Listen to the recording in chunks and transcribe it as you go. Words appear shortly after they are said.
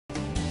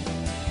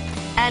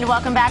And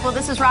welcome back. Well,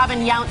 this is Robin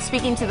Yount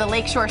speaking to the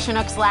Lakeshore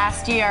Chinooks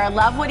last year. I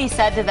love what he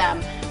said to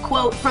them.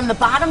 Quote, "From the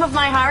bottom of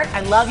my heart, I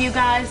love you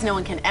guys. No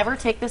one can ever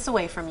take this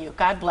away from you.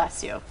 God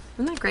bless you."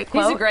 Isn't that a great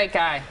quote? He's a great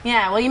guy.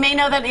 Yeah, well, you may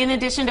know that in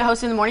addition to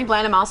hosting the Morning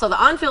Blend, I'm also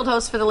the on-field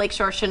host for the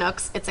Lakeshore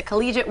Chinooks. It's a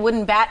collegiate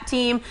wooden bat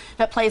team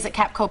that plays at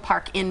Kapco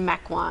Park in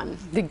Mequon.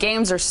 The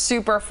games are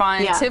super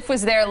fun. Yeah. Tiff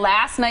was there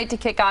last night to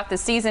kick off the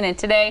season, and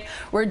today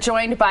we're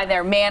joined by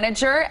their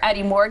manager,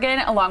 Eddy Morgan,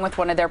 along with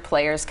one of their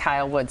players,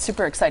 Kyle Wood.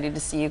 Super excited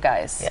to see you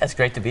guys. Yeah, it's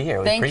great to be here.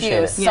 We Thank appreciate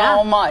you it.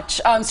 so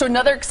much. So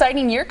another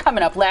exciting year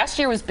coming up. Last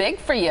year was big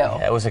for you.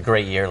 Yeah, it was a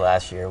great year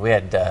last year. We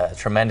had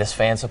tremendous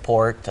fan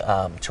support,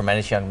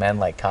 tremendous young men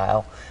like Kyle.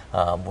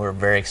 We're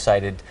very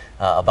excited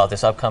about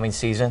this upcoming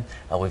season.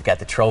 We've got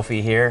the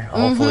trophy here.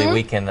 Hopefully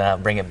we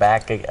can bring it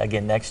back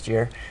again next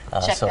year.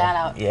 Check that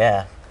out.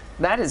 Yeah.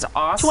 That is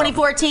awesome.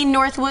 2014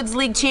 Northwoods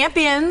League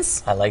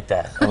champions. I like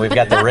that. And we've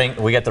got the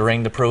ring. We got the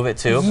ring to prove it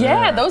too.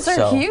 Yeah, those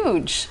are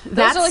huge.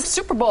 Those are like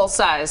Super Bowl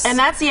size. And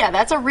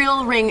that's a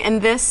real ring.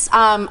 And this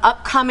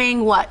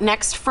upcoming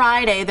next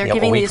Friday, they're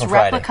giving these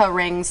replica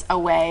rings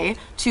away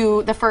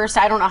to the first,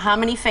 I don't know how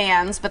many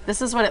fans, but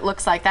this is what it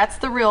looks like. That's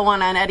the real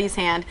one on Eddy's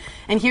hand.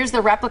 And here's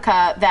the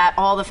replica that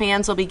all the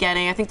fans will be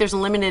getting. I think there's a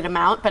limited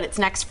amount, but it's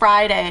next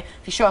Friday.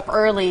 If you show up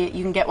early,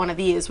 you can get one of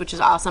these, which is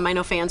awesome. I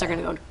know fans are going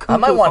to go cuckoo. I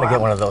might want to get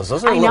one of those.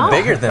 Those are a little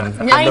bigger than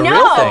the I know.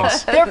 real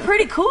things. They're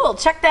pretty cool.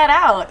 Check that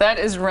out. That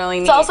is really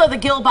neat. It's also the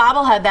Gill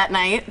bobblehead that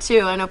night,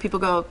 too. I know people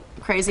go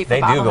crazy for They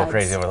bobbleheads. do go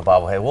crazy over the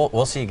bobblehead.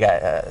 We'll see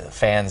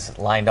fans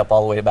lined up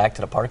all the way back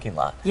to the parking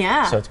lot.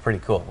 Yeah. So it's pretty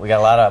cool. We got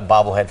a lot of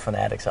bobblehead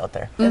fanatics out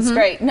there. That's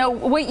great. No,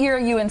 what year are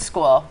you in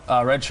school?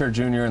 Redshirt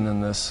junior, and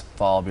then this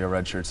fall I'll be a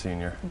redshirt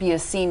senior. Be a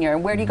senior.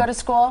 Where do you go to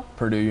school?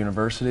 Purdue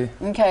University.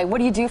 Okay. What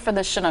do you do for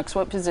the Chinooks?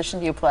 What position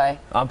do you play?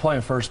 I'm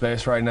playing first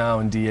base right now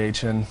and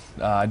DHing.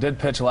 I did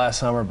pitch last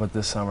summer, but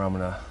this summer I'm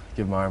going to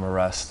give my arm a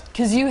rest.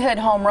 Because you hit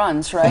home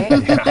runs, right?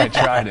 Yeah, I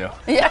try to.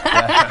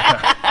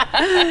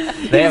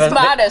 They have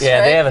modest,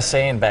 right? They have a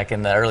saying back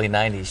in the early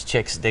 90s,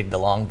 chicks dig the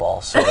long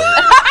ball. So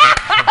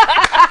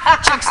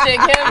Chicks dig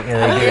him?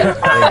 Yeah,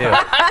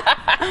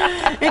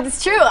 they do.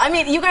 It's true. I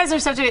mean, you guys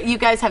have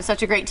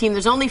such a great team.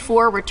 There's only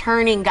 4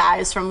 returning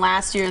guys from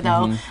last year,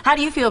 though. How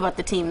do you feel about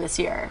the team this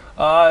year?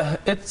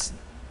 It's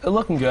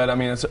looking good. I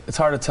mean, it's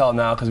hard to tell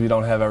now because we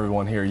don't have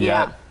everyone here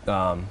yet.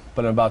 But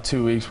in about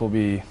 2 weeks we'll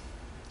be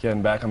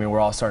getting back. I mean,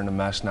 we're all starting to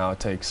mesh now. It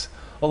takes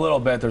a little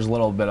bit. There's a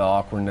little bit of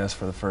awkwardness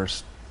for the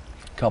first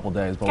couple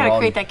days, but gotta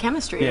create that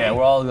chemistry. Yeah, right?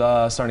 we're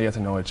all starting to get to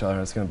know each other.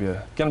 It's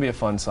gonna be a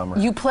fun summer.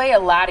 You play a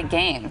lot of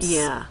games.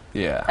 Yeah.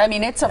 Yeah. I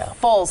mean, it's a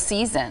full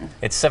season.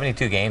 It's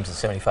 72 games in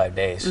 75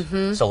 days.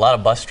 So a lot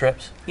of bus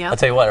trips. Yep. I'll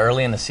tell you what,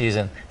 early in the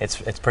season,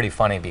 it's pretty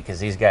funny because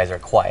these guys are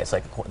quiet. It's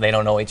like they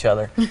don't know each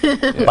other.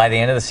 By the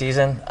end of the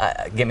season,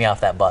 get me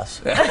off that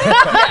bus.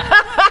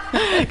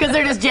 Because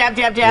they're just jab,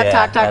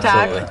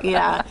 talk.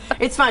 Yeah.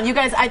 It's fun. You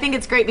guys, I think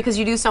it's great because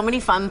you do so many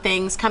fun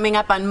things. Coming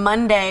up on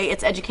Monday,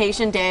 it's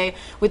Education Day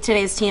with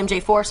today's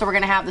TMJ4, so we're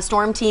going to have the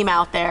Storm team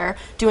out there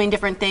doing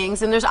different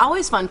things. And there's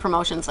always fun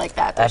promotions like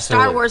that. There's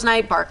Star Wars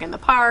Night, Bark in the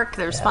Park.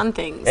 There's fun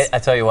things. I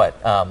tell you what,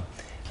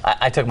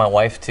 I took my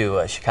wife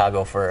to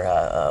Chicago for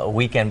a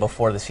weekend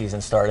before the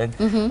season started,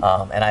 and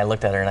I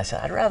looked at her and I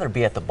said, I'd rather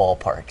be at the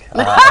ballpark.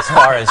 As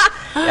far as,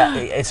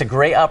 it's a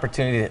great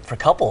opportunity for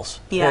couples.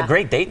 Yeah. A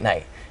great date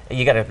night.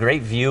 You got a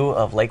great view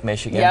of Lake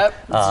Michigan. Yep,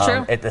 that's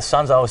true. The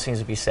sun always seems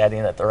to be setting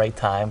at the right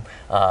time.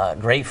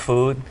 Great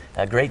food,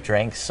 great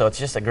drinks. So it's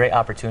just a great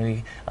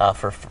opportunity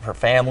for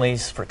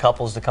families, for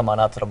couples to come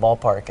on out to the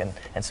ballpark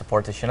and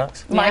support the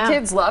Chinooks. My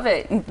kids love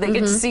it. They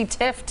get to see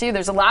Tiff, too.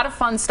 There's a lot of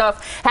fun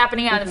stuff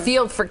happening on the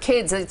field for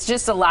kids. It's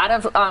just a lot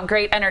of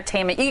great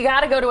entertainment. You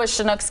got to go to a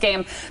Chinooks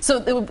game. So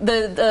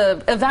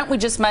the event we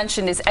just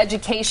mentioned is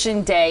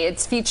Education Day.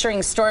 It's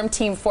featuring Storm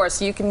Team 4,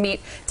 so you can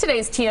meet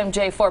today's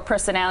TMJ4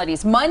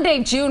 personalities. Monday,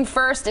 June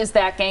 1st is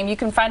that game. You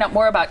can find out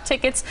more about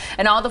tickets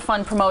and all the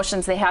fun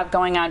promotions they have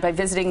going on by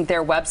visiting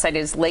their website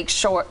is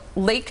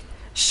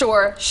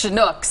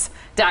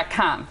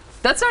LakeshoreChinooks.com.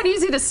 That's not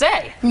easy to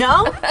say.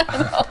 No?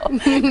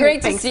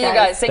 Great to see you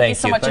guys. Thank you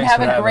so much, and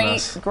have a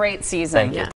great season. Thank you.